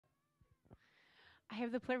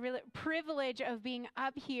have the privilege of being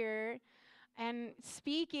up here and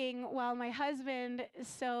speaking while my husband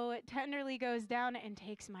so tenderly goes down and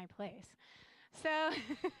takes my place. So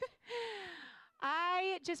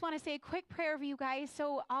I just want to say a quick prayer for you guys.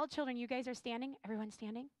 So all children, you guys are standing. Everyone's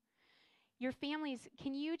standing. Your families,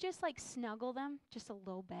 can you just like snuggle them just a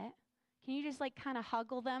little bit? Can you just like kind of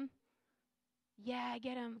huggle them? Yeah,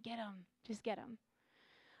 get them. Just get them.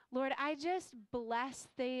 Lord, I just bless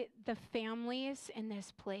the families in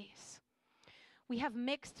this place. We have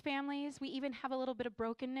mixed families. We even have a little bit of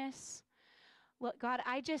brokenness. Look, God,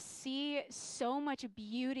 I just see so much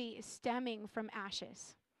beauty stemming from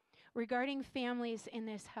ashes regarding families in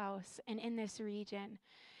this house and in this region.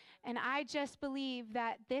 And I just believe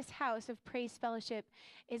that this house of Praise Fellowship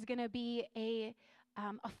is going to be a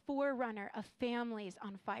forerunner of families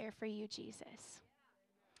on fire for you, Jesus.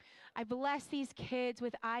 I bless these kids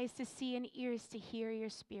with eyes to see and ears to hear your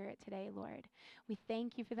spirit today, Lord. We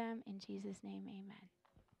thank you for them. In Jesus' name, amen.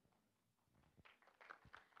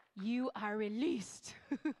 You are released.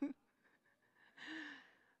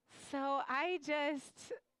 So I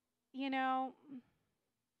just,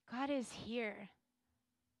 God is here.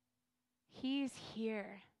 He's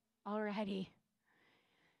here already.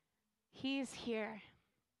 He's here.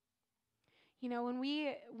 When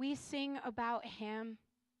we sing about him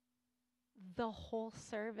the whole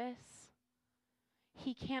service,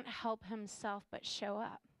 he can't help himself but show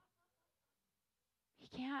up. He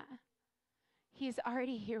can't. He's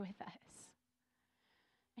already here with us.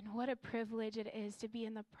 And what a privilege it is to be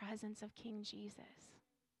in the presence of King Jesus.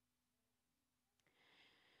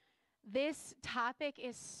 This topic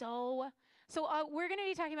is we're going to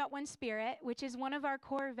be talking about one spirit, which is one of our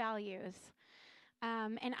core values.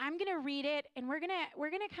 And I'm going to read it, and we're going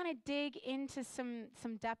to kind of dig into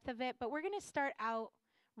some depth of it, but we're going to start out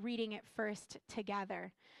reading it first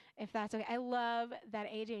together, if that's okay. I love that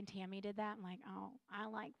AJ and Tammy did that. I'm like, oh, I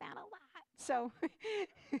like that a lot. So,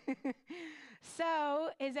 so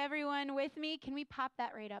is everyone with me? Can we pop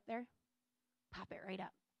that right up there? Pop it right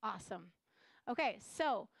up. Awesome. Okay,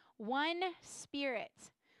 so one spirit,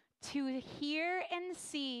 to hear and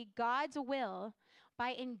see God's will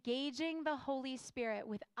by engaging the Holy Spirit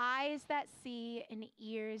with eyes that see and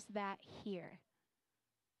ears that hear.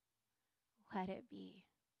 Let it be.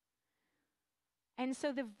 And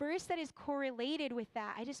so the verse that is correlated with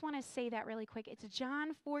that, I just want to say that really quick. It's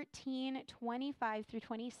John 14:25 through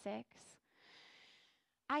 26.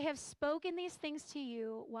 I have spoken these things to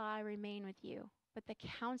you while I remain with you, but the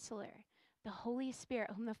counselor, the Holy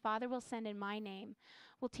Spirit, whom the Father will send in my name,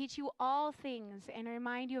 will teach you all things and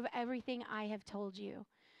remind you of everything I have told you.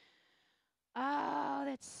 Oh,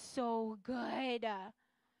 that's so good.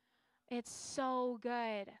 It's so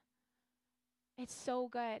good. It's so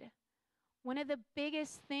good. One of the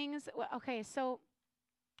biggest things, okay, so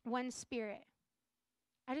one spirit.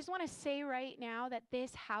 I just want to say right now that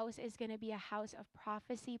this house is going to be a house of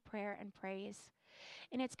prophecy, prayer, and praise.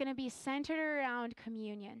 And it's going to be centered around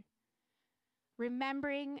communion,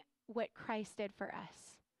 remembering what Christ did for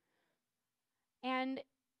us. And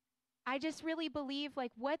I just really believe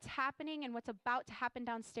like what's happening and what's about to happen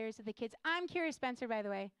downstairs with the kids. I'm Kira Spencer, by the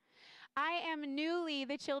way. I am newly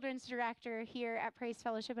the children's director here at Praise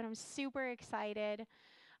Fellowship, and I'm super excited.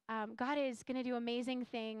 God is going to do amazing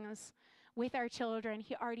things with our children.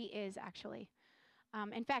 He already is, actually.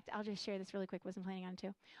 In fact, I'll just share this really quick. Wasn't planning on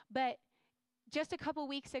to. But just a couple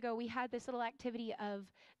weeks ago, we had this little activity of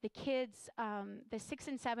the kids, the 6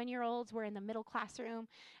 and 7-year-olds were in the middle classroom,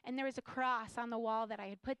 and there was a cross on the wall that I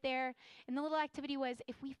had put there. And the little activity was,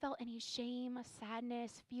 if we felt any shame,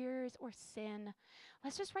 sadness, fears, or sin,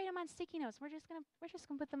 let's just write them on sticky notes. We're just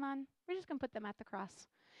gonna put them on. We're just gonna put them at the cross.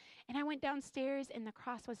 And I went downstairs, and the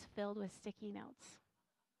cross was filled with sticky notes,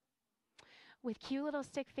 with cute little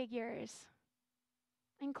stick figures,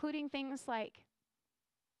 including things like,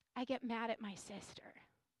 I get mad at my sister.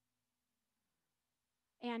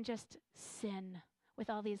 And just sin with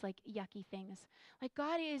all these like yucky things. Like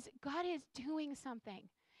God is doing something.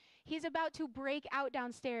 He's about to break out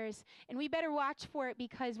downstairs, and we better watch for it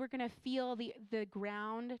because we're going to feel the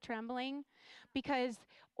ground trembling, because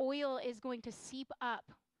oil is going to seep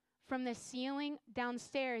up from the ceiling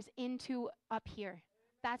downstairs into up here.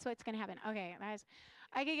 That's what's going to happen. Okay,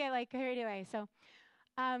 I could get like carried away. So,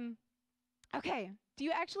 okay. Do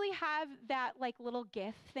you actually have that like little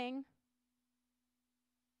GIF thing?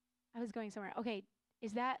 I was going somewhere. Okay,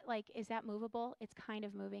 is that movable? It's kind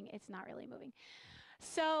of moving. It's not really moving.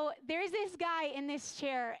 So there's this guy in this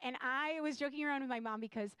chair, and I was joking around with my mom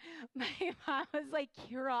because my mom was like,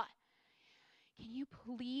 Kira, can you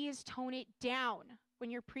please tone it down when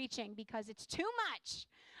you're preaching because it's too much?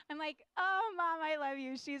 I'm like, oh, Mom, I love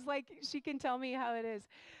you. She's like, she can tell me how it is.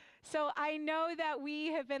 So I know that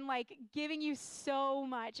we have been like giving you so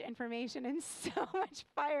much information and so much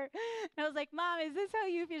fire. And I was like, Mom, is this how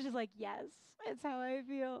you feel? She's like, yes, it's how I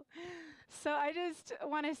feel. So I just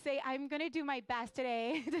want to say I'm going to do my best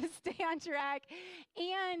today to stay on track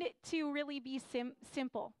and to really be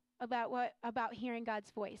simple about hearing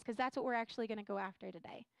God's voice, because that's what we're actually going to go after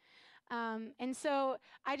today. And so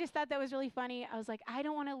I just thought that was really funny. I was like, I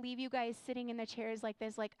don't want to leave you guys sitting in the chairs like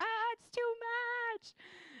this, like, it's too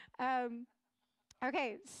much.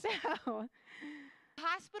 Okay, so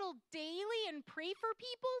hospital daily and pray for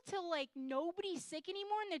people till like nobody's sick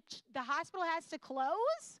anymore and the hospital has to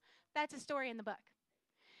close. That's a story in the book.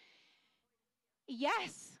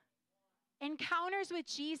 Yes. Encounters with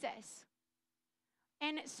Jesus.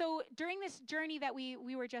 And so during this journey that we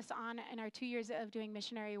were just on in our 2 years of doing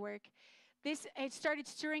missionary work, it started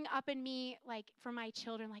stirring up in me, like for my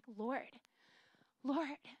children, like, Lord,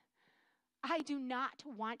 I do not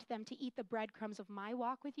want them to eat the breadcrumbs of my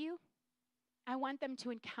walk with you. I want them to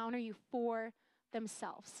encounter you for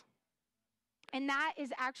themselves. And that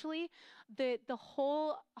is actually the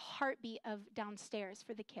whole heartbeat of Downstairs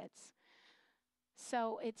for the kids.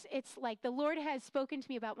 So it's like the Lord has spoken to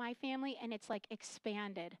me about my family, and it's like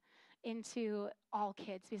expanded into all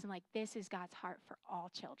kids, because I'm like, this is God's heart for all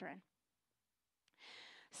children.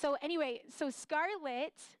 So anyway, so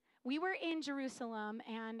Scarlett, we were in Jerusalem,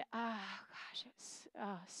 and gosh, it was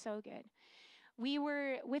so good. We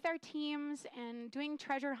were with our teams and doing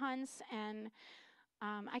treasure hunts, and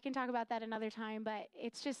I can talk about that another time, but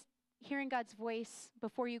it's just hearing God's voice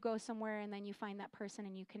before you go somewhere, and then you find that person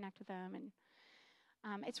and you connect with them, and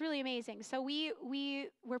it's really amazing. So we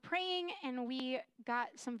were praying, and we got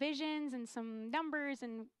some visions and some numbers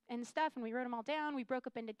and stuff, and we wrote them all down. We broke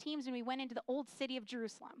up into teams, and we went into the old city of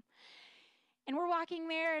Jerusalem. And we're walking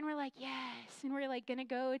there, and we're like, yes. And we're like going to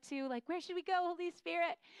go to, like, where should we go, Holy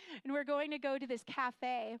Spirit? And we're going to go to this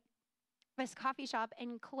cafe, this coffee shop,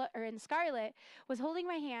 and Scarlett was holding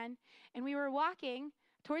my hand, and we were walking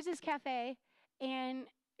towards this cafe, and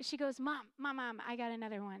she goes, Mom, I got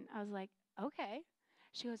another one. I was like, okay.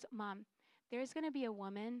 She goes, Mom, there's going to be a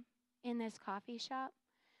woman in this coffee shop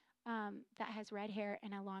that has red hair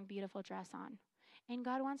and a long, beautiful dress on. And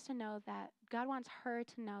God wants her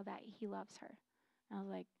to know that he loves her. And I was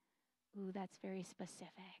like, ooh, that's very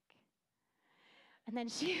specific. And then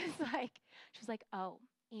she was like, oh,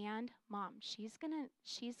 and Mom, she's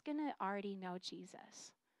gonna already know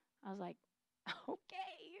Jesus. I was like,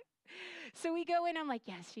 okay. So we go in, I'm like,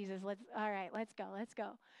 yes, Jesus, let's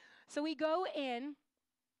go. So we go in.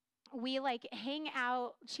 We like hang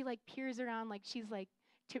out. She like peers around, like she's like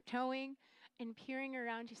tiptoeing and peering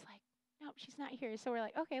around. She's like, nope, she's not here. So we're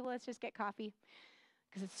like, okay, well, let's just get coffee,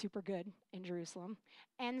 because it's super good in Jerusalem.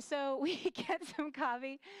 And so we get some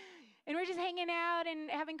coffee, and we're just hanging out and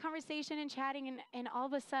having conversation and chatting. And all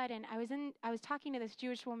of a sudden, I was talking to this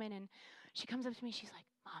Jewish woman, and she comes up to me. She's like,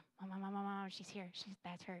 Mom, she's here.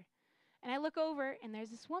 That's her. And I look over, and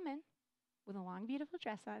there's this woman with a long, beautiful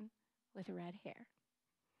dress on with red hair.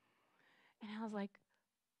 And I was like,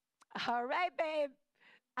 all right, babe,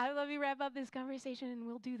 I love you. Wrap up this conversation and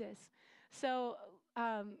we'll do this. So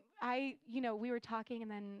we were talking, and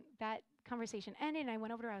then that conversation ended, and I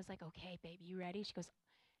went over to her. I was like, okay, babe, you ready? She goes,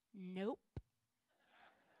 nope.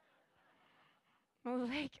 I was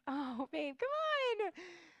like, oh, babe, come on.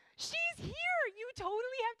 She's here. You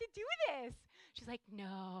totally have to do this. She's like,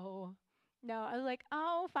 no. I was like,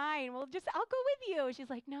 oh, fine. Well, I'll go with you. She's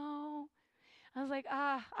like, no. I was like,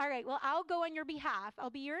 all right, well, I'll go on your behalf. I'll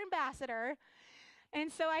be your ambassador. And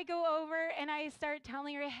so I go over, and I start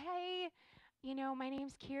telling her, hey, my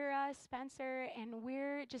name's Kira Spencer, and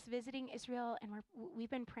we're just visiting Israel, and we've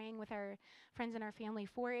been praying with our friends and our family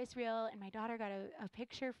for Israel, and my daughter got a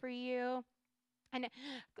picture for you. And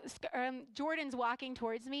Jordan's walking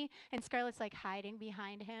towards me, and Scarlett's like hiding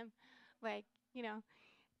behind him, like,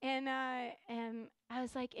 And I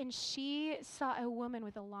was like, and she saw a woman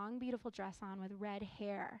with a long, beautiful dress on with red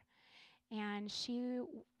hair. And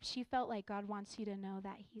she felt like God wants you to know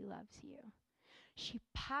that he loves you. She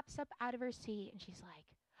pops up out of her seat, and she's like,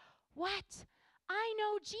 what? I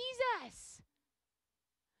know Jesus.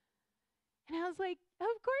 And I was like, of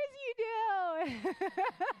course you do.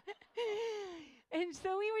 And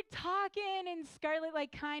so we were talking, and Scarlett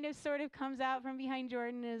like kind of sort of comes out from behind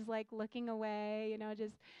Jordan, and is like looking away,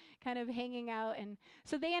 just kind of hanging out. And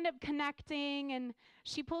so they end up connecting, and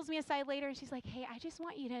she pulls me aside later, and she's like, hey, I just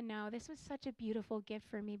want you to know this was such a beautiful gift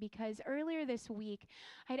for me, because earlier this week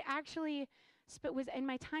I'd actually in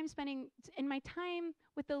my time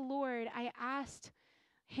with the Lord, I asked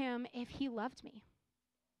him if he loved me.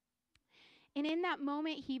 And in that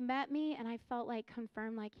moment, he met me, and I felt like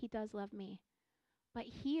confirmed, like he does love me. But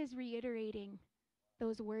he is reiterating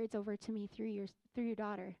those words over to me through your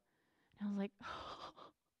daughter. And I was like,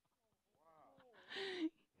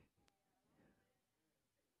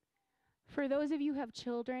 for those of you who have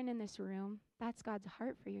children in this room, that's God's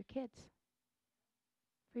heart for your kids,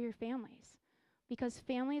 for your families, because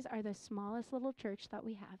families are the smallest little church that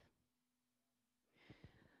we have.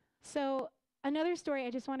 So another story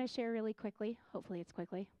I just want to share really quickly, hopefully it's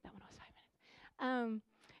quickly, that one was 5 minutes,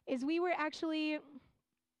 is we were actually,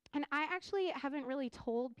 and I actually haven't really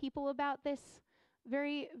told people about this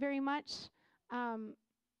very, very much, and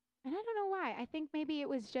I don't know why. I think maybe it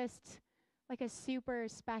was just like a super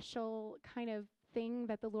special kind of thing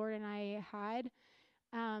that the Lord and I had,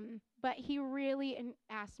 but he really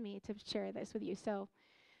asked me to share this with you. So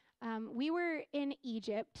we were in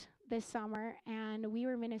Egypt this summer, and we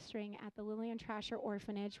were ministering at the Lillian Trasher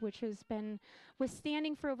Orphanage, which was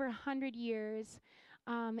standing for over 100 years.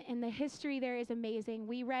 And the history there is amazing.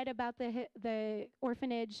 We read about the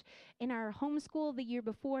orphanage in our homeschool the year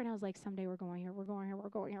before, and I was like, someday we're going here, we're going here, we're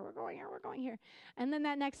going here, we're going here, we're going here. And then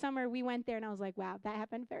that next summer we went there, and I was like, wow, that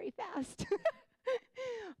happened very fast.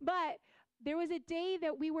 But there was a day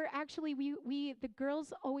that we were actually, the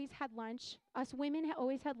girls always had lunch. Us women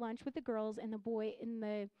always had lunch with the girls, and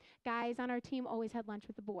the guys on our team always had lunch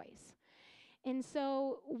with the boys. And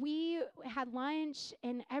so we had lunch,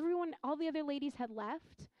 and all the other ladies had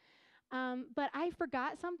left. But I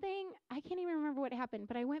forgot something. I can't even remember what happened,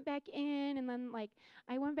 but I went back in, and then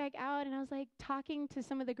I went back out, and I was talking to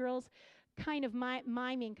some of the girls, kind of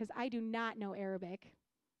miming, because I do not know Arabic.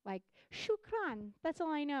 Like, shukran, that's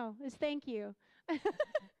all I know, is thank you.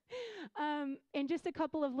 And just a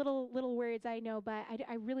couple of little words I know, but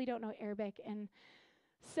I really don't know Arabic. And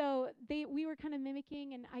so we were kind of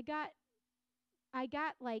mimicking, and I got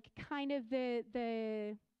kind of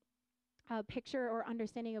the picture or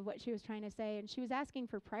understanding of what she was trying to say, and she was asking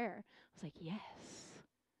for prayer. I was like,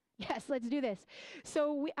 yes, let's do this.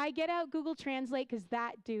 So I get out Google Translate, because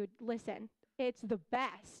dude, listen, it's the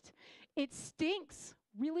best. It stinks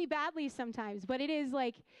really badly sometimes, but it is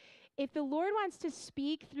if the Lord wants to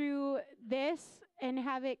speak through this and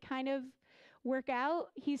have it kind of work out,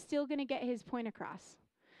 he's still going to get his point across.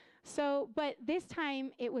 So, but this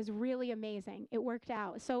time it was really amazing. It worked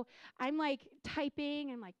out. So I'm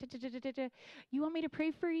typing, and I'm you want me to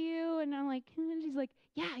pray for you? And I'm and she's like,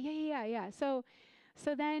 yeah. So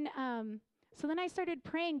then I started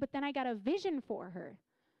praying, but then I got a vision for her.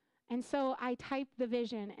 And so I typed the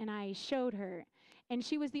vision, and I showed her. And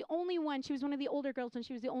she was the only one. She was one of the older girls, and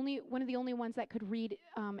she was one of the only ones that could read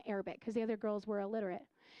Arabic, because the other girls were illiterate.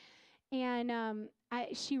 And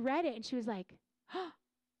she read it, and she was like,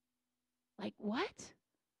 what?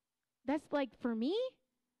 That's for me?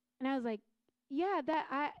 And I was like, yeah,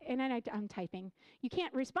 and then I'm typing. You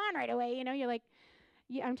can't respond right away, you're like,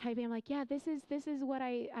 yeah, I'm typing. I'm like, yeah, this is what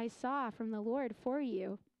I saw from the Lord for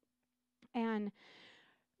you. And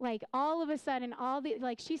all of a sudden,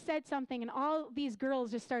 she said something, and all these girls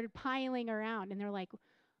just started piling around, and they're like,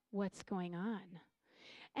 what's going on?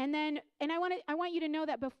 And I want you to know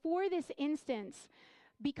that before this instance,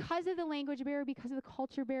 because of the language barrier, because of the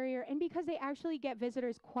culture barrier, and because they actually get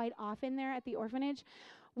visitors quite often there at the orphanage,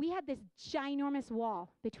 we had this ginormous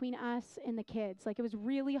wall between us and the kids. It was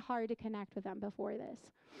really hard to connect with them before this.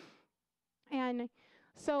 And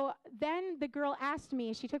so then the girl asked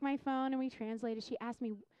me, she took my phone and we translated, she asked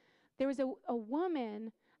me, there was a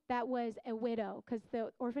woman that was a widow, because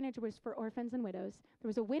the orphanage was for orphans and widows. There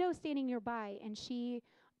was a widow standing nearby, and she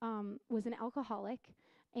was an alcoholic,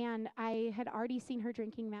 and I had already seen her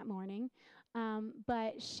drinking that morning,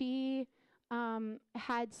 but she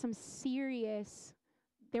had some serious,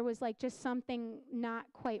 there was just something not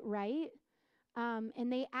quite right,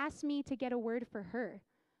 and they asked me to get a word for her.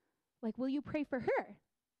 Will you pray for her?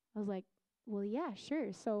 I was like, well, yeah,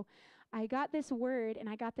 sure. So I got this word, and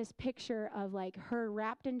I got this picture of her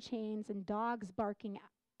wrapped in chains and dogs barking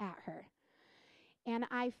at her. And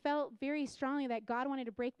I felt very strongly that God wanted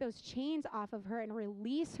to break those chains off of her and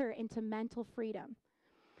release her into mental freedom.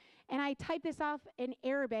 And I typed this off in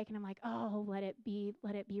Arabic, and I'm like, oh, let it be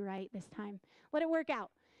right this time. Let it work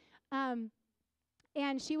out.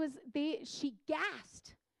 And she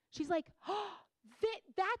gasped. She's like, oh,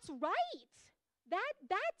 that's right.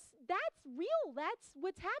 That's real. That's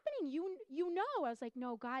what's happening. You know. I was like,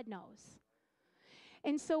 no, God knows.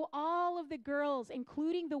 And so all of the girls,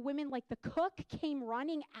 including the women, the cook, came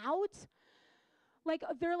running out.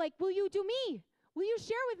 They're like, will you do me? Will you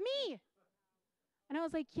share with me? And I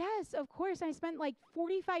was like, yes, of course. And I spent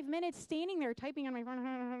 45 minutes standing there typing on my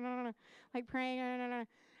phone, praying.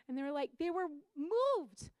 And they were like, they were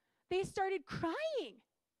moved. They started crying.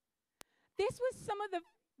 This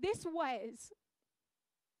was,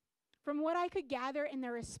 from what I could gather in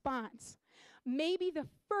their response, maybe the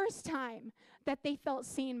first time that they felt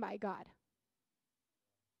seen by God.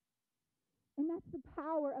 And that's the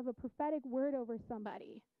power of a prophetic word over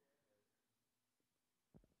somebody.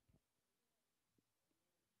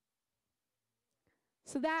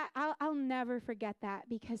 So that, I'll never forget that,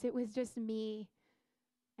 because it was just me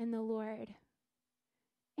and the Lord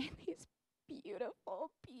and these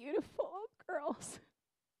beautiful, beautiful girls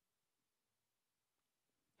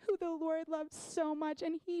who the Lord loved so much,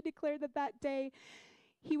 and he declared that day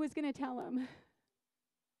he was going to tell them.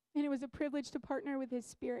 And it was a privilege to partner with his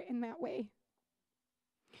Spirit in that way.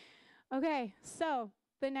 Okay, so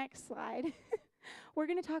the next slide. We're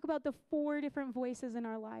going to talk about the 4 different voices in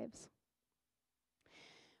our lives.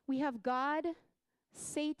 We have God,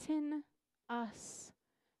 Satan, us,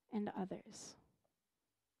 and others.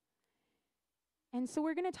 And so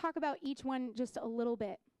we're going to talk about each one just a little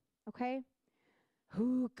bit, okay?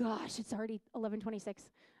 Oh gosh, it's already 11:26.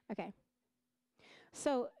 Okay.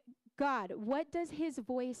 So, God, what does his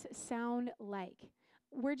voice sound like?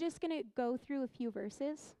 We're just going to go through a few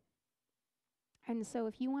verses. And so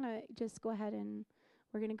if you want to just go ahead, and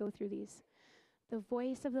we're going to go through these. The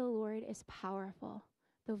voice of the Lord is powerful.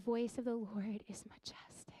 The voice of the Lord is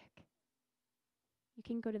majestic. You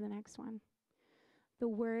can go to the next one. The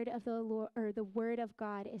word of the Lord, or the word of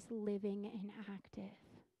God, is living and active.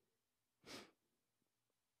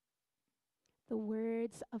 The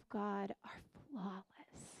words of God are flawless.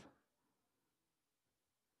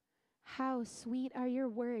 How sweet are your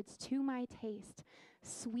words to my taste,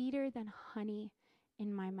 sweeter than honey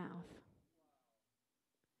in my mouth.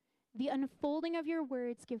 The unfolding of your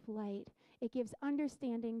words give light. It gives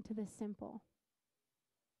understanding to the simple.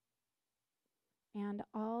 And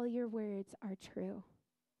all your words are true.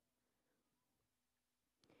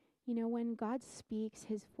 You know, when God speaks,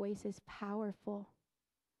 his voice is powerful.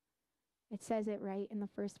 It says it right in the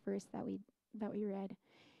first verse that we read.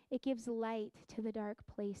 It gives light to the dark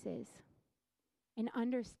places and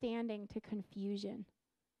understanding to confusion.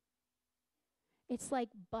 It's like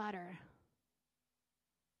butter.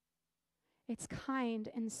 It's kind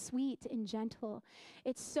and sweet and gentle.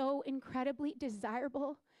 It's so incredibly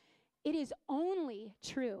desirable. It is only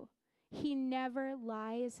true. He never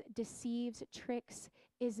lies, deceives, tricks,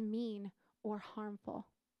 is mean, or harmful.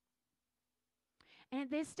 And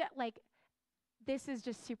this is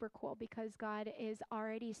just super cool, because God is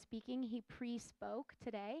already speaking. He pre-spoke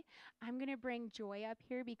today. I'm going to bring Joy up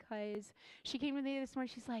here, because she came to me this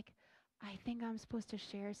morning. She's like, I think I'm supposed to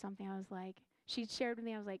share something. I was like, she shared with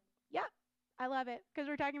me. I was like, yeah, I love it, because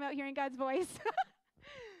we're talking about hearing God's voice.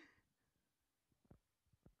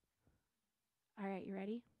 All right, you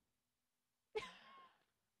ready?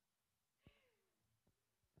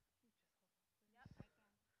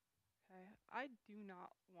 Okay, I do not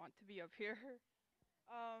want to be up here.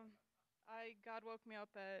 God woke me up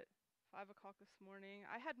at 5 o'clock this morning.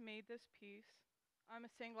 I had made this piece. I'm a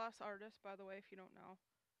stained glass artist, by the way, if you don't know.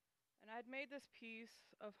 And I had made this piece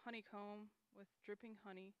of honeycomb with dripping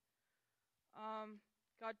honey.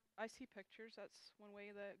 I see pictures. That's one way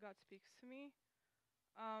that God speaks to me.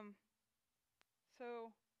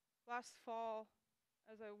 So last fall,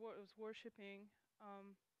 as I was worshiping,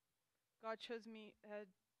 God had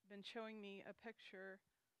been showing me a picture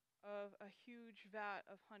of a huge vat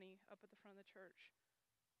of honey up at the front of the church.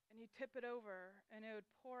 And he'd tip it over, and it would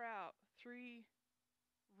pour out 3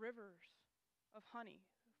 rivers of honey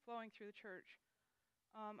flowing through the church.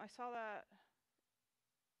 I saw that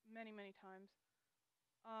many, many times.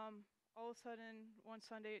 All of a sudden, one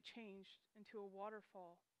Sunday, it changed into a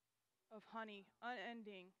waterfall of honey,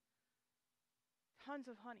 unending,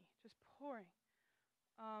 tons of honey, just pouring.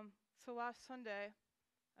 So last Sunday,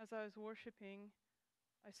 as I was worshiping,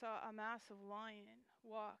 I saw a massive lion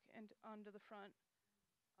walk onto the front.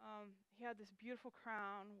 He had this beautiful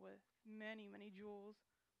crown with many, many jewels.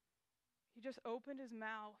 He just opened his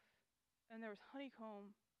mouth, and there was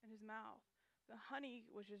honeycomb in his mouth. The honey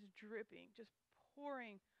was just dripping, just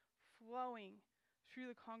pouring, flowing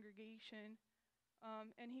through the congregation.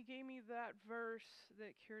 And he gave me that verse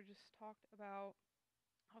that Kira just talked about.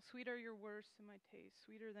 How sweet are your words to my taste,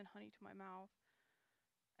 sweeter than honey to my mouth.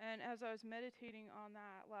 And as I was meditating on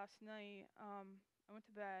that last night, I went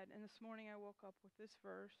to bed, and this morning I woke up with this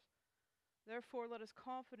verse. Therefore, let us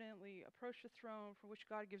confidently approach the throne from which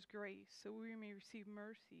God gives grace, so we may receive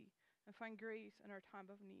mercy and find grace in our time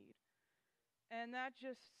of need. And that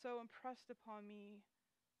just so impressed upon me.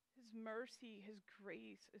 His mercy, his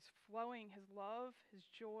grace is flowing, his love, his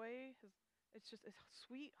joy, his it's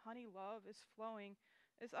sweet honey love is flowing.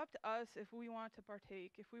 It's up to us if we want to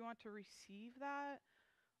partake, if we want to receive that.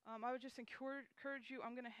 I would just encourage you.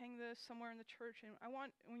 I'm going to hang this somewhere in the church, and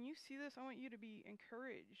when you see this, I want you to be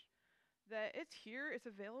encouraged that it's here, it's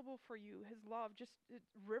available for you. His love,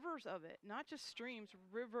 rivers of it, not just streams,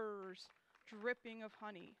 rivers dripping of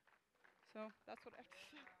honey. So that's what I have to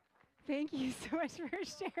say. Thank you so much for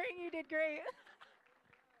sharing. You did great.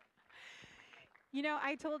 You know,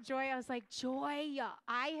 I told Joy, I was like, Joy,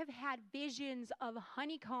 I have had visions of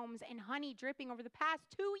honeycombs and honey dripping over the past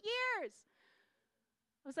 2 years.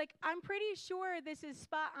 I was like, I'm pretty sure this is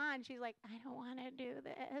spot on. She's like, I don't want to do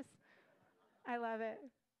this. I love it.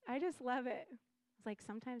 I just love it. It's like,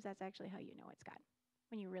 sometimes that's actually how you know it's God,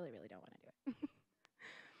 when you really, really don't want to do it.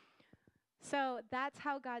 So that's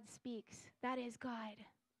how God speaks. That is God.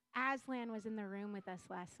 Aslan was in the room with us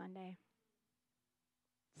last Sunday.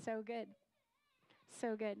 So good.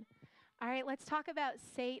 So good. All right, let's talk about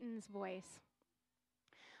Satan's voice.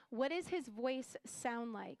 What does his voice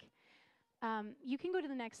sound like? You can go to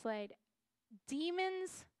the next slide.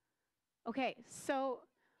 Demons. Okay, so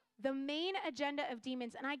the main agenda of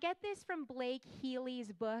demons, and I get this from Blake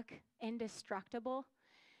Healy's book, Indestructible,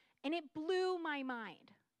 and it blew my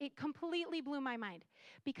mind. It completely blew my mind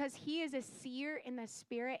because he is a seer in the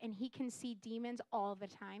spirit and he can see demons all the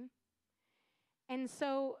time. And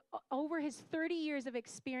so over his 30 years of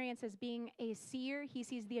experience as being a seer, he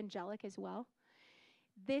sees the angelic as well.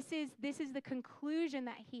 This is the conclusion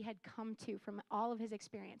that he had come to from all of his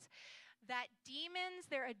experience. That demons,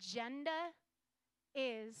 their agenda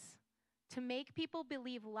is to make people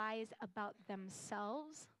believe lies about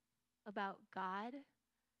themselves, about God,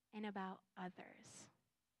 and about others.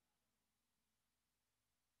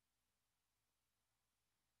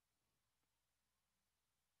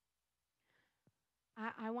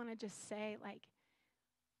 I want to just say, like,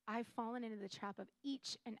 I've fallen into the trap of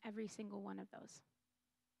each and every single one of those.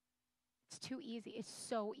 It's too easy. It's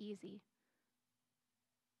so easy.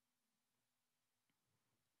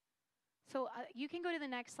 So you can go to the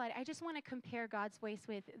next slide. I just want to compare God's voice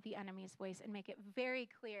with the enemy's voice and make it very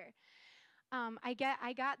clear. I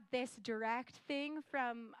got this direct thing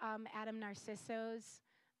from Adam Narcisso's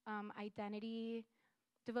identity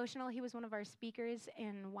devotional. He was one of our speakers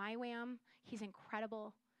in YWAM. He's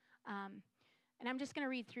incredible. And I'm just going to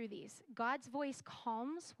read through these. God's voice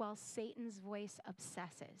calms while Satan's voice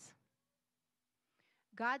obsesses.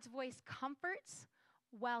 God's voice comforts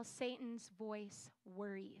while Satan's voice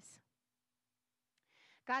worries.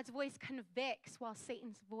 God's voice convicts while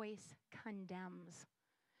Satan's voice condemns.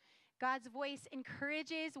 God's voice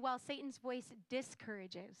encourages while Satan's voice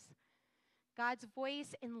discourages. God's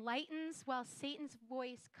voice enlightens while Satan's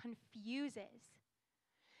voice confuses.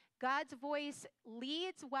 God's voice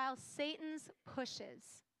leads while Satan's pushes.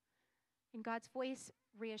 And God's voice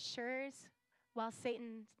reassures while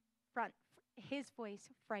his voice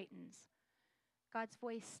frightens. God's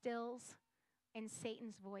voice stills and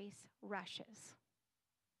Satan's voice rushes.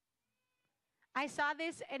 I saw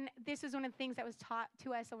this, and this is one of the things that was taught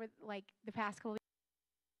to us over like the past couple of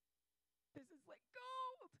years. This is like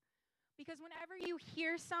gold. Because whenever you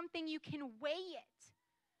hear something, you can weigh it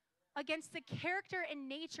against the character and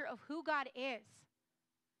nature of who God is.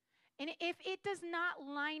 And if it does not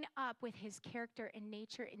line up with his character and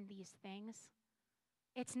nature in these things,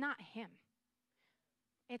 it's not him.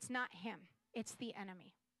 It's not him. It's the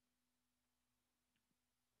enemy.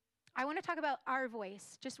 I want to talk about our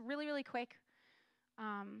voice, just really, really quick.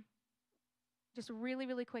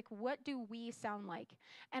 What do we sound like?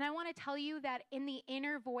 And I want to tell you that in the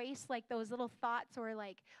inner voice, like those little thoughts or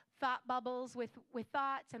like thought bubbles with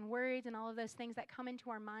thoughts and words and all of those things that come into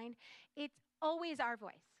our mind, it's always our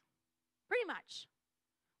voice, pretty much.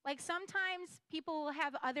 Like sometimes people will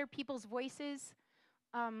have other people's voices.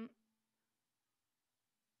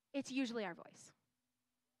 It's usually our voice.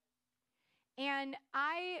 And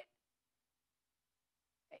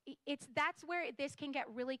that's where this can get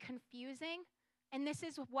really confusing, and this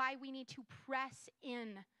is why we need to press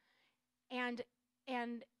in and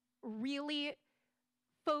really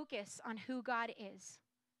focus on who God is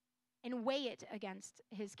and weigh it against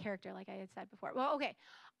his character, like I had said before. Well, okay,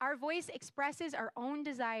 our voice expresses our own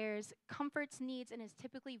desires, comforts, needs, and is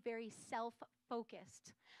typically very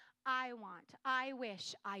self-focused. I want, I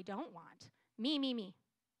wish, I don't want. Me.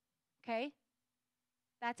 Okay?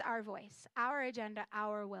 That's our voice, our agenda,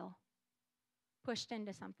 our will, pushed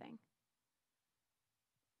into something.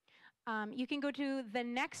 You can go to the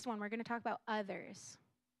next one. We're going to talk about others.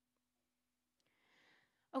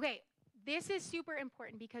 Okay, this is super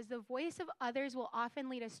important because the voice of others will often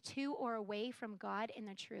lead us to or away from God and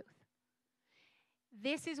the truth.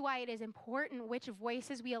 This is why it is important which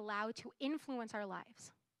voices we allow to influence our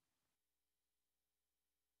lives.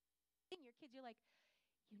 Your kids, you're like,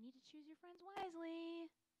 you need to choose your friends wisely.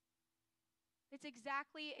 It's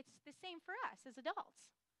the same for us as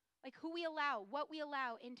adults. Like who we allow, what we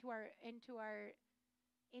allow into our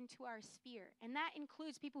sphere. And that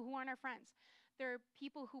includes people who aren't our friends. There are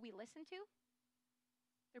people who we listen to.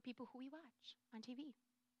 There are people who we watch on TV.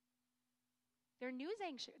 They're news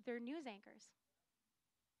anchors.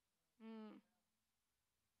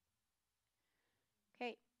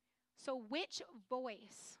 Okay, so which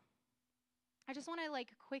voice? I just want to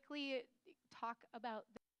like quickly talk about.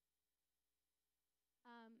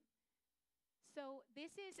 So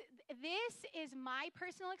this is my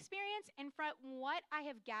personal experience, and from what I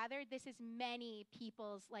have gathered, this is many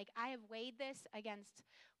people's. Like I have weighed this against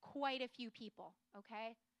quite a few people.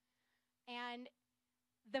 Okay, and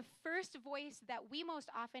the first voice that we most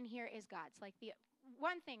often hear is God's. Like the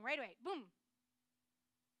one thing right away, boom,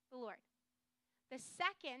 the Lord. The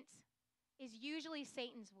second is usually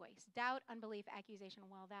Satan's voice. Doubt, unbelief, accusation.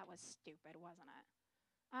 Well, that was stupid, wasn't it?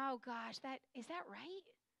 Oh gosh, is that right?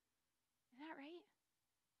 Is that right?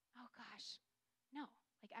 Oh gosh. No.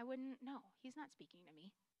 Like I wouldn't no. He's not speaking to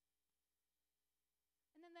me.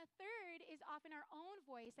 And then the third is often our own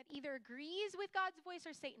voice that either agrees with God's voice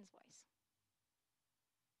or Satan's voice.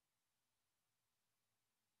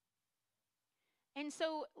 And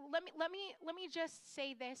so let me just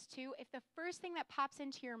say this too. If the first thing that pops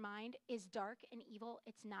into your mind is dark and evil,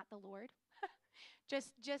 it's not the Lord.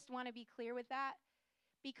 just want to be clear with that,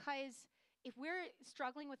 because if we're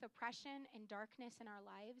struggling with oppression and darkness in our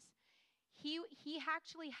lives, he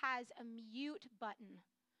actually has a mute button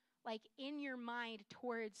like in your mind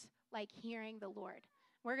towards like hearing the Lord.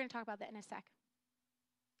 We're going to talk about that in a sec.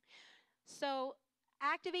 So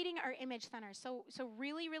activating our image center. So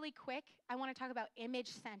really quick, I want to talk about image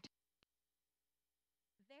center.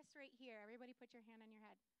 This right here, everybody put your hand on your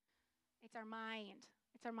head. It's our mind.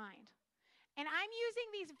 It's our mind. And I'm using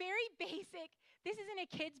these very basic, this is in a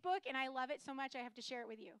kid's book, and I love it so much I have to share it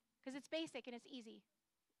with you, because it's basic and it's easy.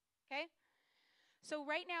 Okay? So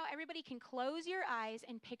right now, everybody can close your eyes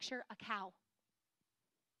and picture a cow.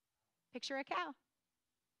 Picture a cow.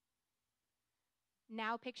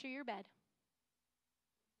 Now picture your bed.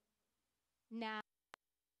 Now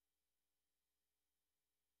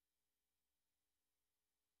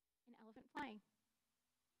an elephant flying.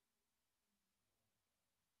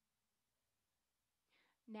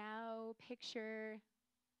 Now picture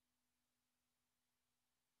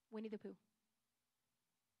Winnie the Pooh.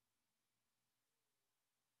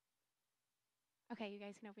 Okay, you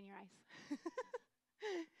guys can open your eyes.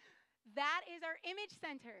 That is our image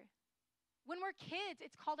center. When we're kids,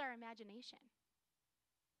 it's called our imagination.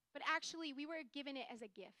 But actually, we were given it as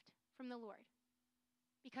a gift from the Lord,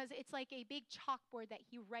 because it's like a big chalkboard that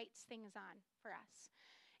he writes things on for us.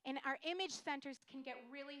 And our image centers can get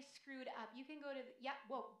really screwed up. You can go to,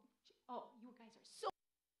 oh, you guys are so.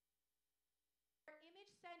 Our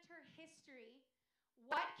image center history,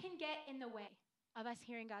 what can get in the way of us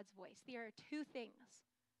hearing God's voice? There are two things.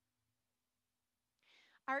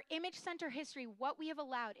 Our image center history, what we have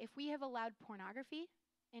allowed, if we have allowed pornography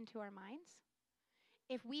into our minds,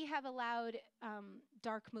 if we have allowed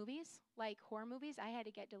dark movies, like horror movies, I had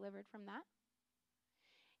to get delivered from that.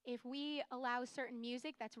 If we allow certain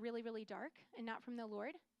music that's really, really dark and not from the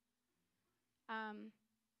Lord,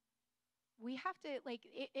 we have to, like,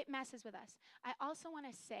 it messes with us. I also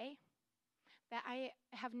want to say that I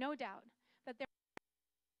have no doubt that there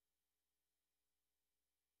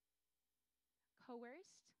are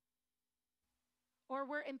coerced or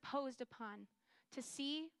were imposed upon to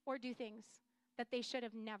see or do things that they should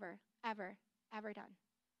have never, ever, ever done.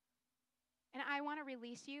 And I want to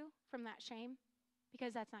release you from that shame,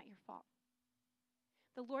 because that's not your fault.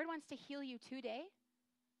 The Lord wants to heal you today,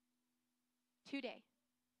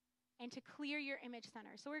 and to clear your image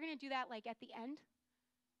center. So we're going to do that like at the end,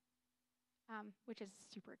 which is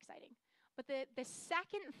super exciting. But the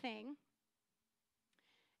second thing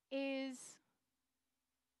is,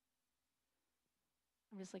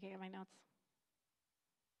 I'm just looking at my notes.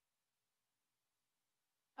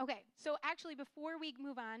 Okay, so actually before we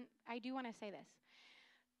move on, I do want to say this.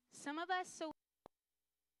 Some of us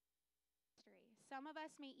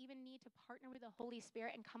may even need to partner with the Holy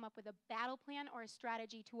Spirit and come up with a battle plan or a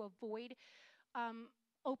strategy to avoid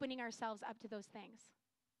opening ourselves up to those things.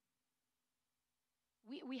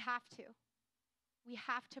 We have to. We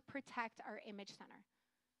have to protect our image center.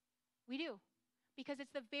 We do. Because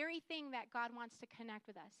it's the very thing that God wants to connect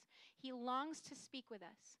with us. He longs to speak with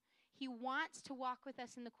us. He wants to walk with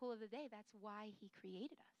us in the cool of the day. That's why he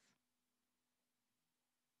created us.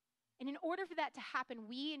 And in order for that to happen,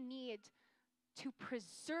 we need to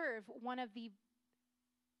preserve one of the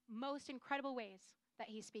most incredible ways that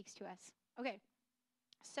he speaks to us. Okay,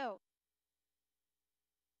 so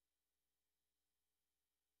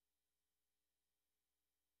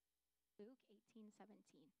Luke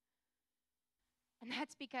 18:17. And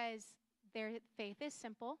that's because their faith is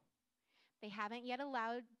simple. They haven't yet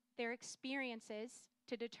allowed their experiences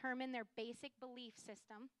to determine their basic belief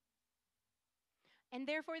system. And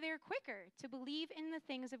therefore, they're quicker to believe in the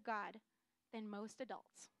things of God than most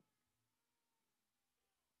adults.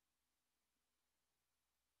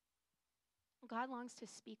 God longs to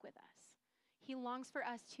speak with us. He longs for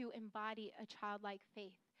us to embody a childlike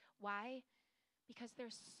faith. Why? Because they're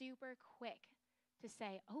super quick to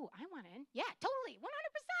say, oh, I want in. Yeah, totally, 100%.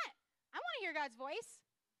 I want to hear God's voice.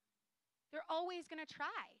 They're always going to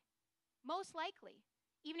try, most likely.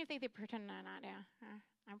 Even if they pretend not to.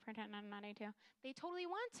 I'm pretending I'm not to. They totally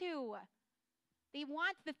want to. They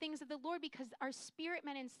want the things of the Lord because our spirit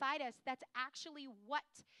man inside us, that's actually what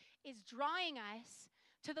is drawing us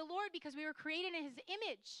to the Lord, because we were created in his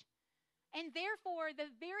image. And therefore, the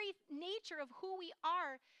very nature of who we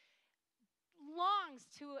are longs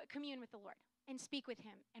to commune with the Lord and speak with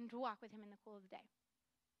him and to walk with him in the cool of the day.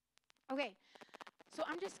 Okay, so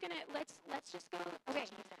I'm just gonna, let's just go, okay.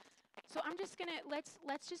 So I'm just gonna,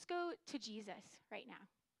 let's just go to Jesus right now.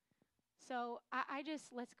 So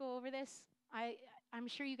let's go over this. I'm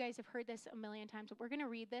sure you guys have heard this a million times, but we're gonna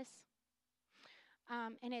read this.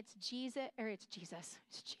 And it's Jesus.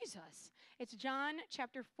 It's John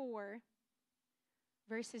chapter 4,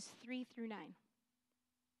 verses 3 through 9.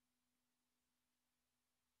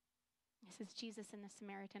 This is Jesus and the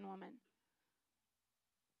Samaritan woman.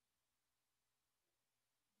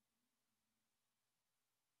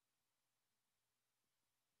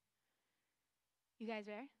 You guys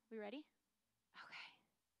there? We ready? Okay.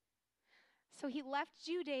 So he left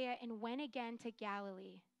Judea and went again to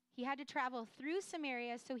Galilee. He had to travel through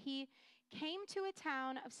Samaria, so he came to a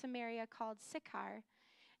town of Samaria called Sychar,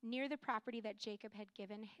 near the property that Jacob had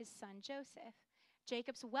given his son Joseph.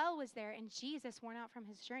 Jacob's well was there, and Jesus, worn out from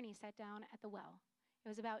his journey, sat down at the well. It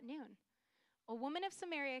was about noon. A woman of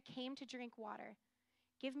Samaria came to drink water.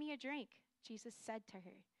 "Give me a drink," Jesus said to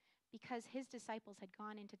her, because his disciples had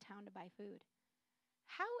gone into town to buy food.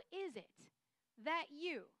 "How is it that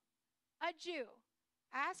you, a Jew,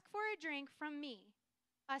 ask for a drink from me,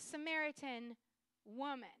 a Samaritan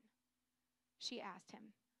woman?" she asked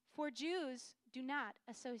him. For Jews do not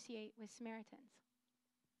associate with Samaritans.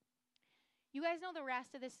 You guys know the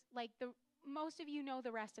rest of this, most of you know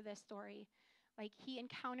the rest of this story. Like, he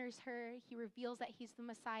encounters her, he reveals that he's the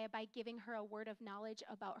Messiah by giving her a word of knowledge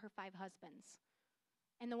about her 5 husbands.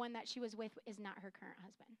 And the one that she was with is not her current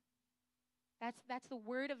husband. That's the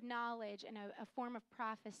word of knowledge and a form of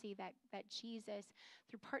prophecy that Jesus,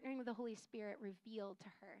 through partnering with the Holy Spirit, revealed to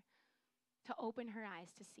her to open her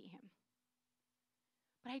eyes to see him.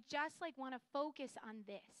 But I just want to focus on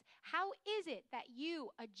this. How is it that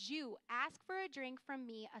you, a Jew, ask for a drink from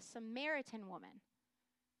me, a Samaritan woman?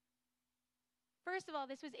 First of all,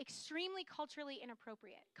 this was extremely culturally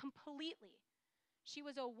inappropriate, completely. She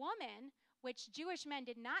was a woman, which Jewish men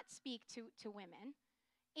did not speak to women.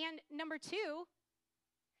 And number 2,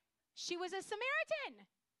 she was a Samaritan,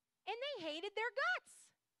 and they hated their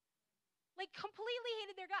guts. Completely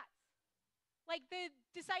hated their guts. The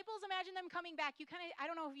disciples, imagine them coming back. I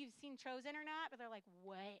don't know if you've seen Chosen or not, but they're like,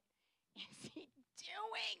 what is he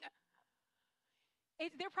doing?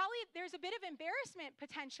 There's a bit of embarrassment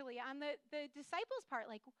potentially on the disciples' part.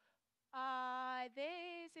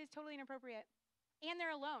 This is totally inappropriate. And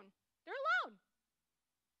they're alone. They're alone.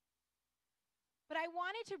 But I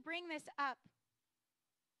wanted to bring this up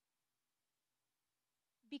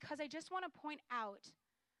because I just want to point out,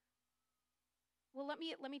 well, let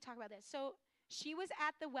me talk about this. So she was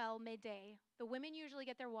at the well midday. The women usually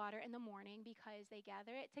get their water in the morning because they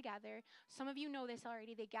gather it together. Some of you know this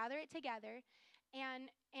already. They gather it together, and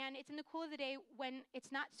it's in the cool of the day when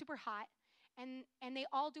it's not super hot, and they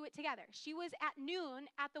all do it together. She was at noon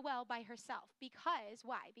at the well by herself. Because,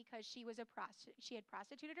 why? Because she was she had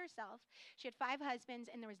prostituted herself. She had 5 husbands,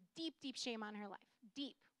 and there was deep, deep shame on her life.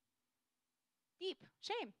 Deep. Deep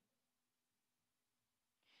shame.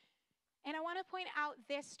 And I want to point out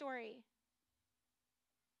this story.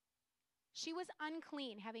 She was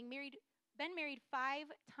unclean, having been married 5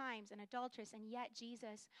 times, an adulteress, and yet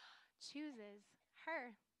Jesus chooses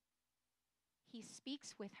her. He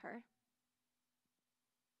speaks with her.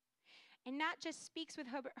 And not just speaks with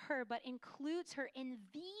her, but includes her in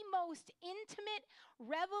the most intimate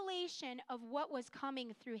revelation of what was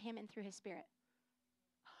coming through him and through his Spirit.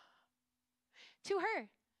 To her.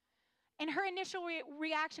 And her initial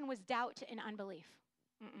reaction was doubt and unbelief.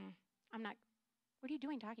 Mm-mm, I'm not, what are you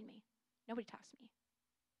doing talking to me? Nobody talks to me.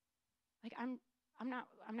 Like, I'm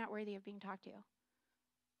not worthy of being talked to.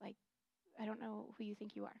 Like, I don't know who you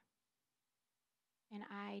think you are. And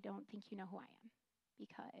I don't think you know who I am,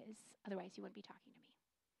 because otherwise you wouldn't be talking to me.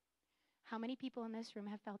 How many people in this room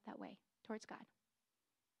have felt that way towards God?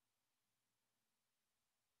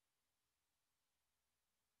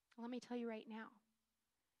 Let me tell you right now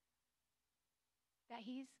that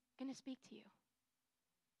he's going to speak to you.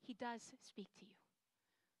 He does speak to you.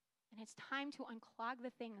 And it's time to unclog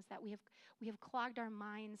the things that we have clogged our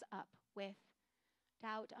minds up with: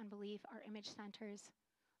 doubt, unbelief, our image centers,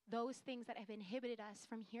 those things that have inhibited us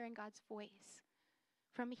from hearing God's voice,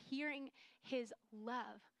 from hearing his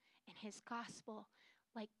love and his gospel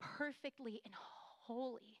like perfectly and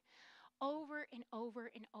wholly over and over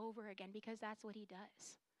and over again, because that's what he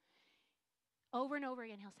does. Over and over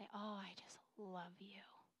again, he'll say, oh, I just love you.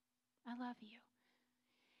 I love you.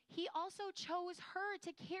 He also chose her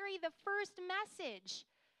to carry the first message.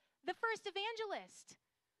 The first evangelist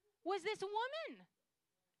was this woman,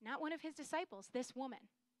 not one of his disciples, this woman.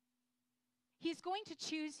 He's going to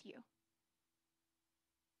choose you.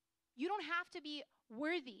 You don't have to be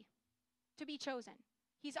worthy to be chosen.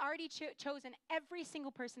 He's already chosen every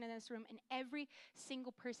single person in this room and every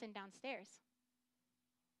single person downstairs.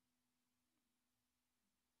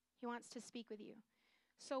 He wants to speak with you.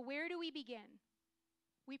 So where do we begin?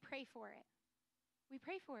 We pray for it. We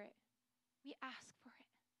pray for it. We ask for it.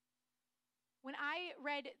 When I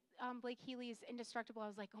read Blake Healy's Indestructible, I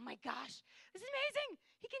was like, oh my gosh, this is amazing.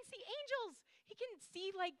 He can see angels. He can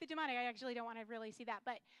see like the demonic. I actually don't want to really see that,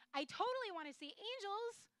 but I totally want to see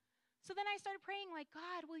angels. So then I started praying like,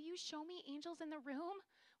 God, will you show me angels in the room?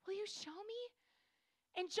 Will you show me?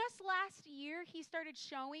 And just last year, he started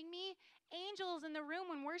showing me angels in the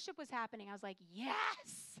room when worship was happening. I was like,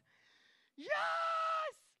 yes,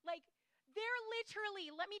 yes. Like, they're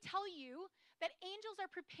literally, let me tell you, that angels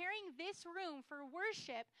are preparing this room for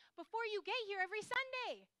worship before you get here every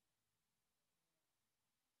Sunday.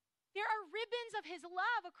 There are ribbons of his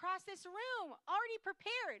love across this room already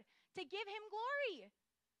prepared to give him glory.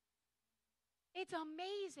 It's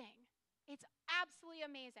amazing. It's absolutely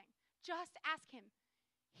amazing. Just ask him.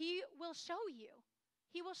 He will show you.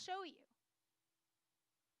 He will show you.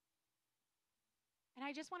 And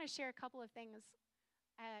I just want to share a couple of things,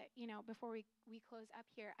 before we close up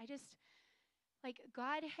here.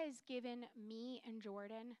 God has given me and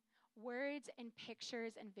Jordan words and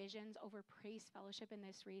pictures and visions over Praise Fellowship in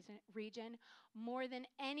this region more than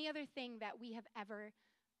any other thing that we have ever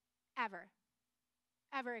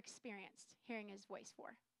experienced hearing his voice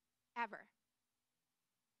for. Ever.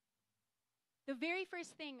 The very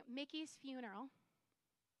first thing, Mickey's funeral.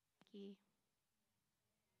 Mickey.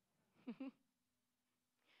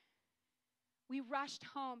 We rushed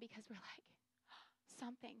home because we're like,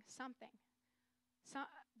 something.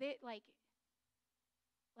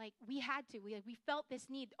 We had to. We felt this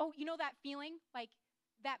need. Oh, you know that feeling? Like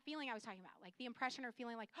that feeling I was talking about. Like the impression or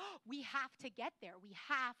feeling like, oh, we have to get there. We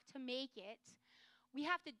have to make it. We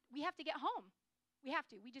have to get home. We have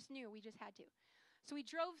to. We just knew. We just had to. So we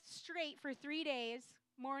drove straight for 3 days,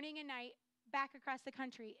 morning and night, back across the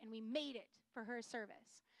country, and we made it for her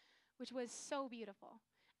service, which was so beautiful.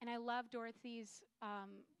 And I love Dorothy's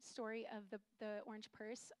story of the orange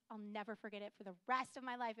purse. I'll never forget it for the rest of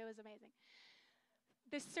my life. It was amazing.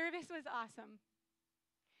 The service was awesome.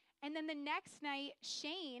 And then the next night,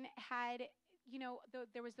 Shane had,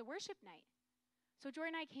 there was the worship night. So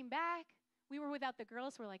Jordan and I came back. We were without the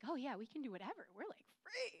girls. We're like, oh, yeah, we can do whatever. We're like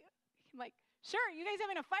free. I'm like, sure, you guys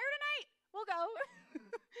having a fire tonight? We'll go.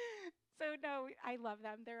 So no, I love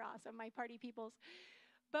them. They're awesome, my party peoples.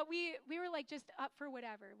 But we were like just up for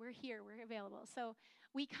whatever. We're here. We're available. So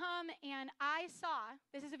we come, and I saw,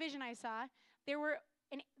 this is a vision I saw, there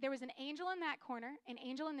was an angel in that corner, an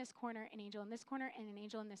angel in this corner, an angel in this corner, and an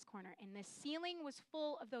angel in this corner. And the ceiling was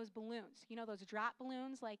full of those balloons. You know, those drop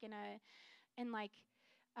balloons like in a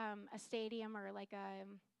stadium or like a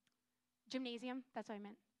gymnasium. That's what I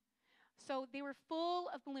meant. So they were full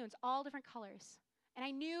of balloons, all different colors. And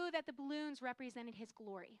I knew that the balloons represented his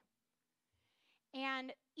glory.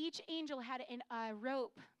 And each angel had a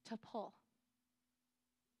rope to pull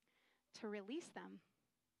to release them.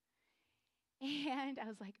 And I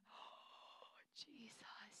was like, oh,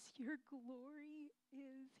 Jesus, your glory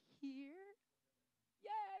is here.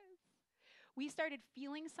 Yes. We started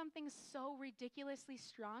feeling something so ridiculously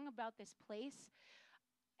strong about this place.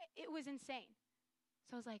 It was insane.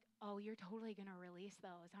 So I was like, oh, you're totally going to release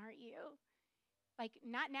those, aren't you? Like,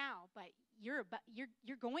 not now, but you're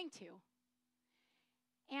going to.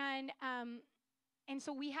 And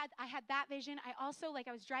so I had that vision. I also,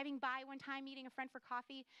 I was driving by one time meeting a friend for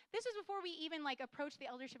coffee. This was before we even approached the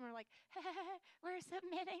eldership and we're like, we're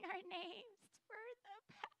submitting our names for the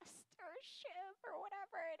pastorship or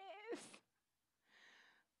whatever it is.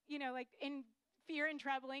 In fear and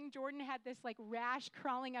trembling, Jordan had this rash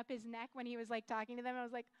crawling up his neck when he was talking to them. I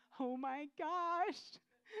was like, oh my gosh.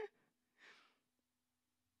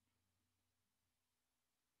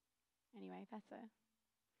 Anyway,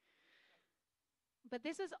 but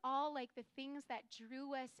this is all the things that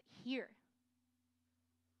drew us here.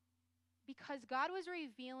 Because God was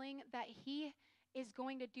revealing that he is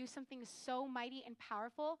going to do something so mighty and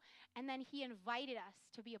powerful, and then he invited us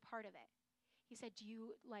to be a part of it. He said, do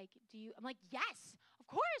you? I'm like, yes, of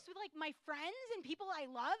course, with my friends and people I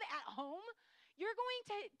love at home. You're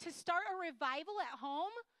going to start a revival at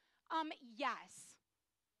home? Yes.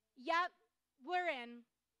 Yep, we're in.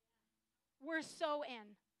 We're so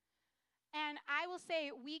in. And I will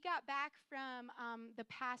say, we got back from the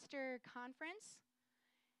pastor conference,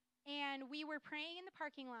 and we were praying in the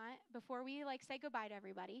parking lot before we said goodbye to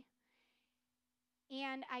everybody.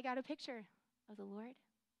 And I got a picture of the Lord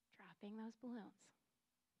dropping those balloons.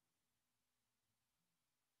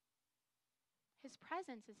 His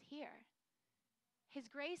presence is here. His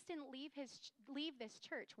grace didn't leave this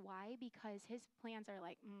church. Why? Because his plans are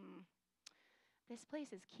this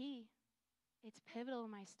place is key. It's pivotal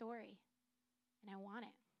in my story, and I want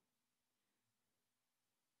it.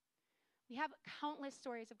 We have countless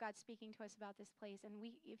stories of God speaking to us about this place, and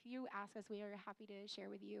if you ask us, we are happy to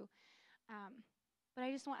share with you. But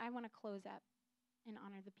I want to close up and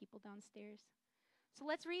honor the people downstairs. So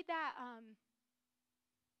let's read that.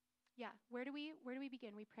 Where do we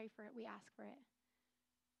begin? We pray for it. We ask for it.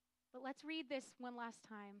 But let's read this one last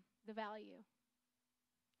time, the value.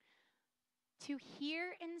 To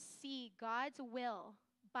hear and see God's will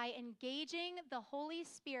by engaging the Holy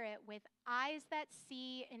Spirit with eyes that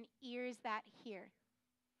see and ears that hear.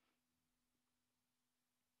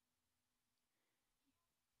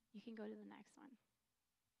 You can go to the next one.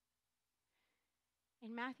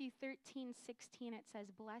 In Matthew 13:16, it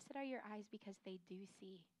says, "Blessed are your eyes because they do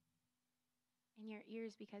see, and your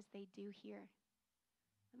ears because they do hear."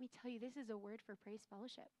 Let me tell you, this is a word for Praise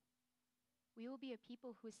Fellowship. We will be a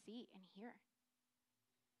people who see and hear.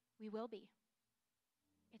 We will be.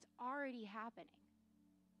 It's already happening.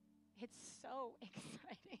 It's so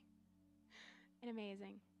exciting and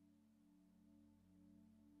amazing.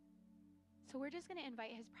 So we're just going to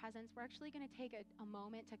invite his presence. We're actually going to take a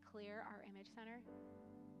moment to clear our image center.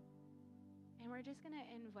 And we're just going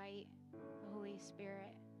to invite the Holy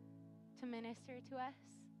Spirit to minister to us.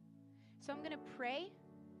 So I'm going to pray,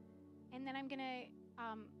 and then I'm going to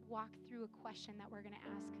walk through a question that we're going to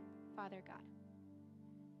ask Father God,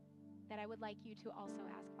 that I would like you to also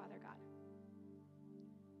ask Father God.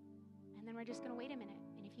 And then we're just going to wait a minute.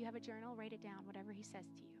 And if you have a journal, write it down, whatever he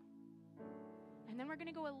says to you. And then we're going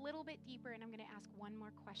to go a little bit deeper, and I'm going to ask one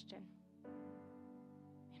more question.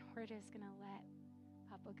 And we're just going to let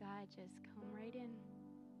Papa God just come right in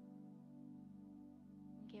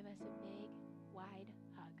and give us a big, wide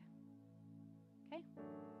hug. Okay?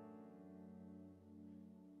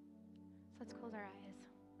 So let's close our eyes.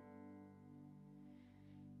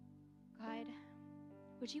 God,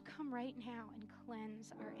 would you come right now and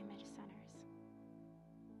cleanse our image centers?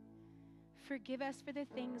 Forgive us for the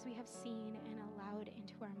things we have seen and allowed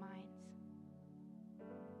into our minds.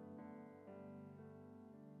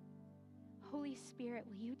 Holy Spirit,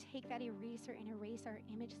 will you take that eraser and erase our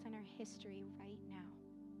image center history right now?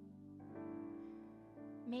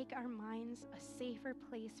 Make our minds a safer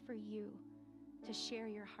place for you to share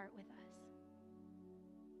your heart with us.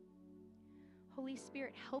 Holy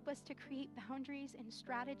Spirit, help us to create boundaries and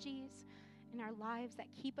strategies in our lives that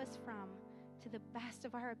keep us from, to the best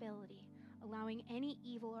of our ability, allowing any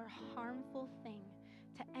evil or harmful thing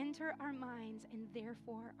to enter our minds and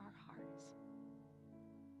therefore our hearts.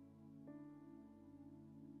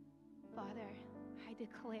 Father, I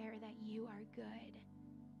declare that you are good.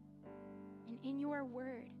 And in your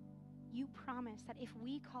word, you promise that if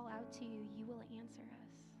we call out to you, you will answer us.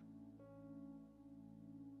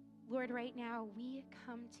 Lord, right now, we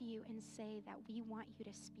come to you and say that we want you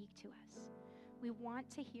to speak to us. We want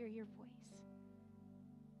to hear your voice.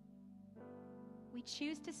 We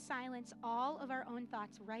choose to silence all of our own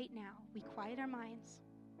thoughts right now. We quiet our minds.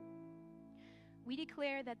 We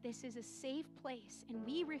declare that this is a safe place, and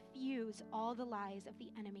we refuse all the lies of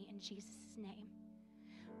the enemy in Jesus' name.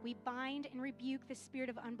 We bind and rebuke the spirit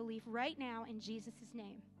of unbelief right now in Jesus'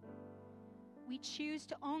 name. We choose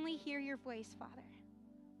to only hear your voice, Father.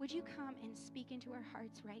 Would you come and speak into our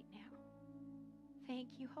hearts right now?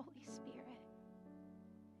 thank you, Holy Spirit.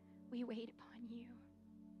 We wait upon you.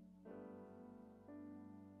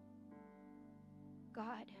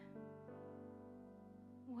 God,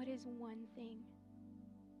 what is one thing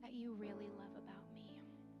that you really love about me?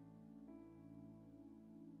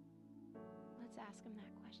 Let's ask him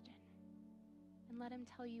that question and let him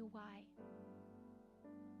tell you why.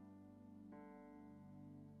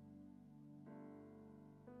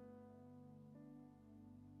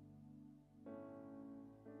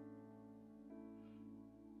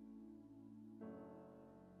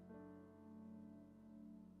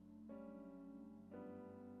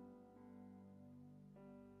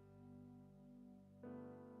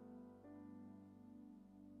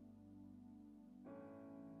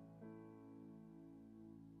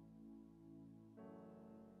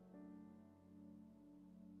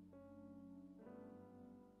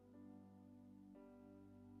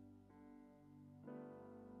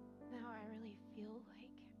 Now I really feel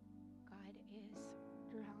like God is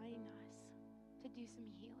drawing us to do some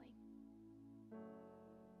healing.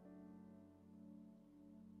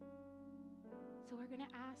 So we're going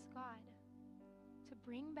to ask God to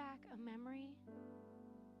bring back a memory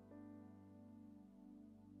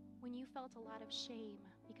when you felt a lot of shame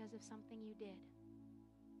because of something you did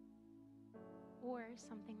or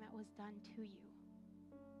something that was done to you.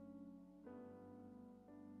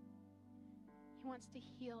 He wants to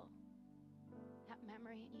heal that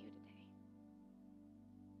memory in you today.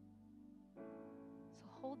 So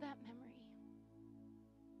hold that memory.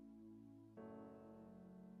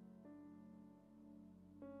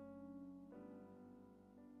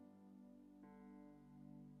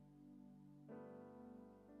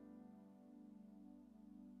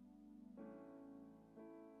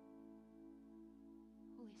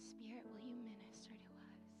 Holy Spirit, will you minister to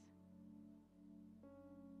us?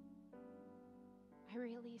 I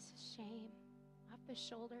release shame off the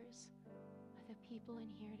shoulders of the people in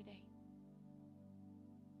here today.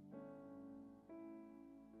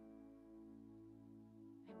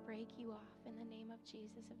 I break you off in the name of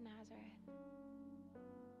Jesus of Nazareth.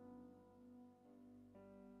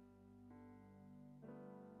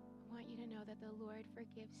 I want you to know that the Lord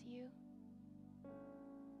forgives you.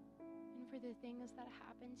 And for the things that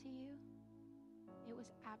happened to you, it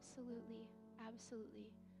was absolutely,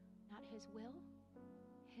 absolutely not His will,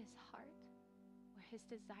 His heart, or His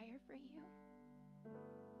desire for you.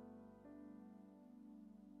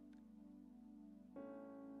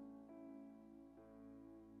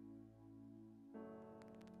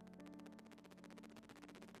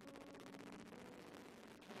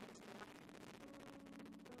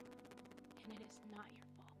 And it is not your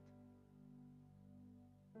fault.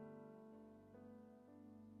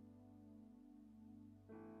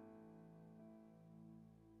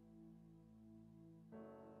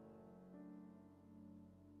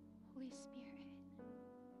 Holy Spirit,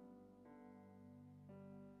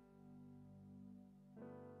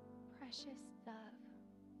 precious dove,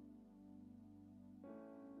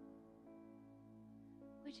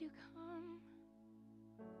 would you come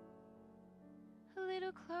a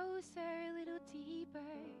little closer, a little deeper?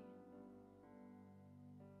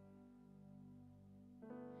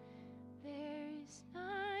 There's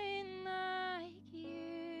none like you.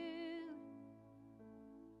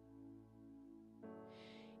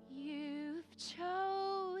 You've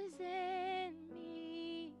chosen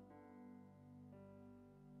me.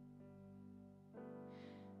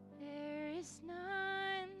 There is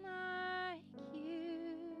none like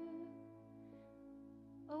you.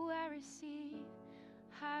 Oh, I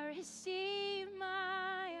receive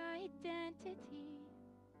my identity.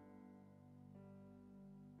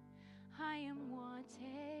 I am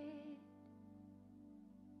wanted.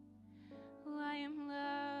 I am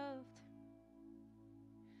loved.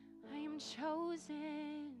 I am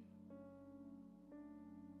chosen.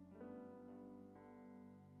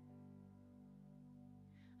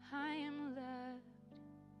 I am loved.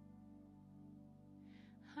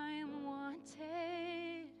 I am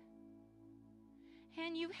wanted.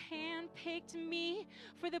 And you've handpicked me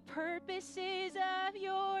for the purposes of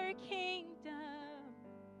your kingdom.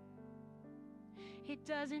 It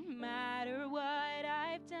doesn't matter what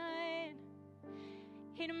I've done.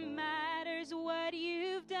 It matters what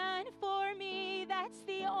you've done for me. That's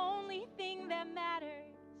the only thing that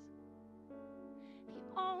matters.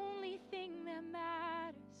 The only thing that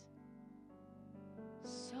matters.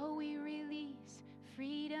 So we release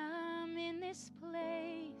freedom in this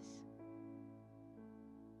place.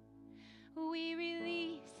 We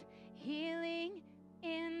release healing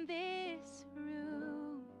in this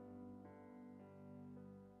room.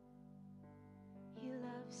 He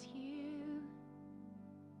loves you.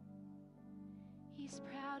 He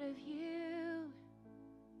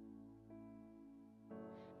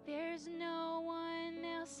there's no one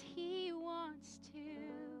else he wants to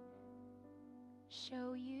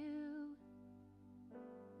show you.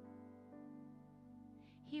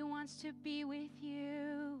 He wants to be with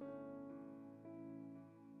you.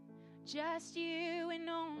 Just you and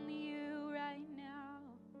only you right now.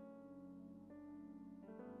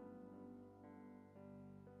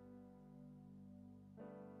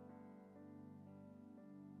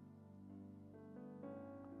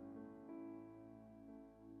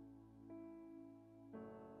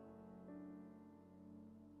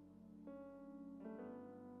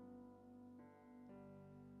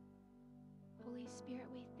 Holy Spirit,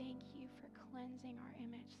 we thank you for cleansing our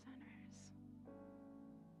image centers.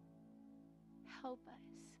 Help us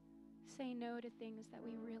say no to things that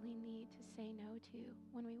we really need to say no to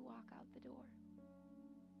when we walk out the door.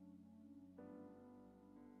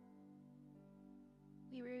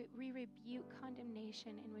 We rebuke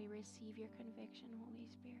condemnation and we receive your conviction, Holy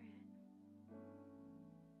Spirit.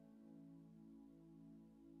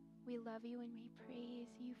 We love you and we praise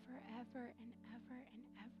you forever and ever and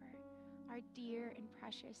ever, our dear and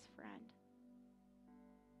precious friend.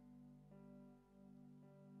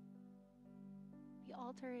 The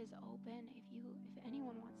altar is open. If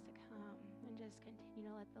anyone wants to come and just continue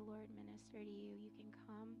to let the Lord minister to you, you can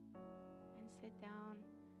come and sit down.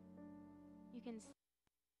 You can.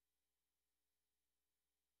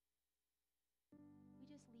 We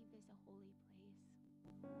just leave this a holy place.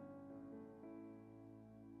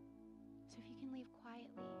 So if you can leave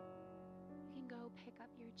quietly, you can go pick up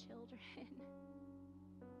your children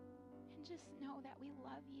and just know that we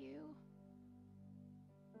love you.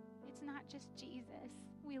 It's not just Jesus.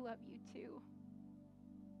 We love you too.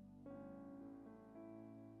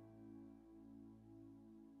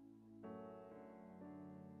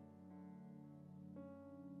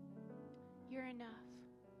 You're enough.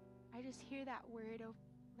 I just hear that word of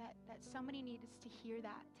that somebody needs to hear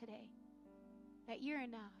that today. That you're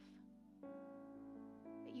enough.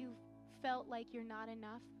 That you've felt like you're not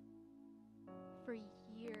enough for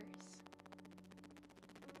years.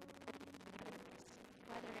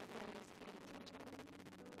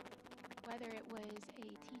 Whether it was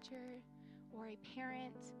a teacher or a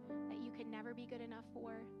parent that you could never be good enough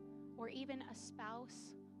for, or even a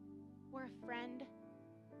spouse or a friend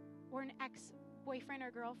or an ex-boyfriend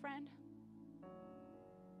or girlfriend,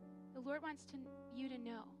 the Lord wants you to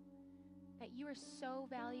know that you are so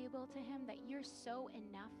valuable to him, that you're so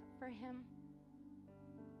enough for him,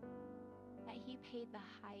 that he paid the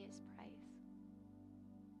highest price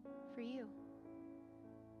for you.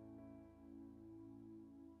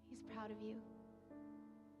 He's proud of you.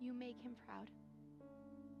 You make him proud.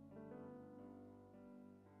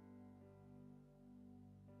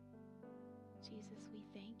 Jesus, we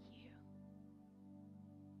thank you.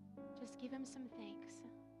 Just give him some thanks.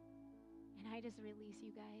 And I just release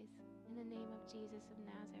you guys in the name of Jesus of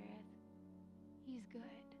Nazareth. He's good.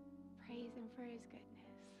 Praise him for his goodness.